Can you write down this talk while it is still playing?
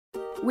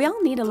We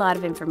all need a lot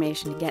of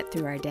information to get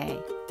through our day.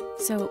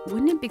 So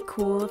wouldn't it be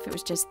cool if it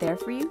was just there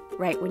for you,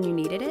 right when you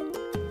needed it?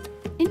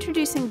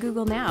 Introducing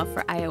Google Now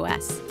for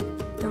iOS.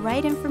 The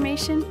right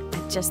information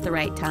at just the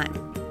right time.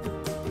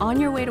 On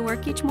your way to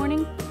work each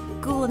morning,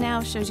 Google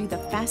Now shows you the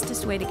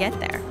fastest way to get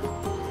there.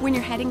 When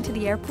you're heading to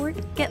the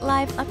airport, get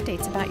live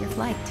updates about your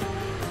flight.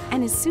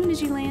 And as soon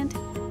as you land,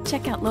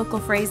 check out local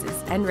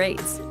phrases and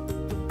rates.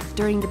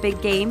 During the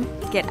big game,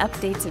 get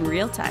updates in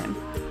real time.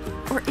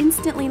 Or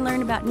instantly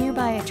learn about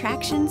nearby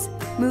attractions,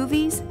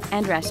 movies,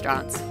 and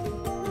restaurants.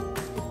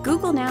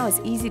 Google Now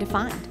is easy to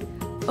find.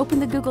 Open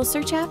the Google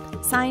Search app,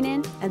 sign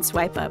in, and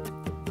swipe up.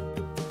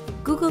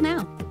 Google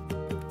Now.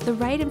 The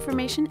right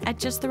information at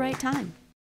just the right time.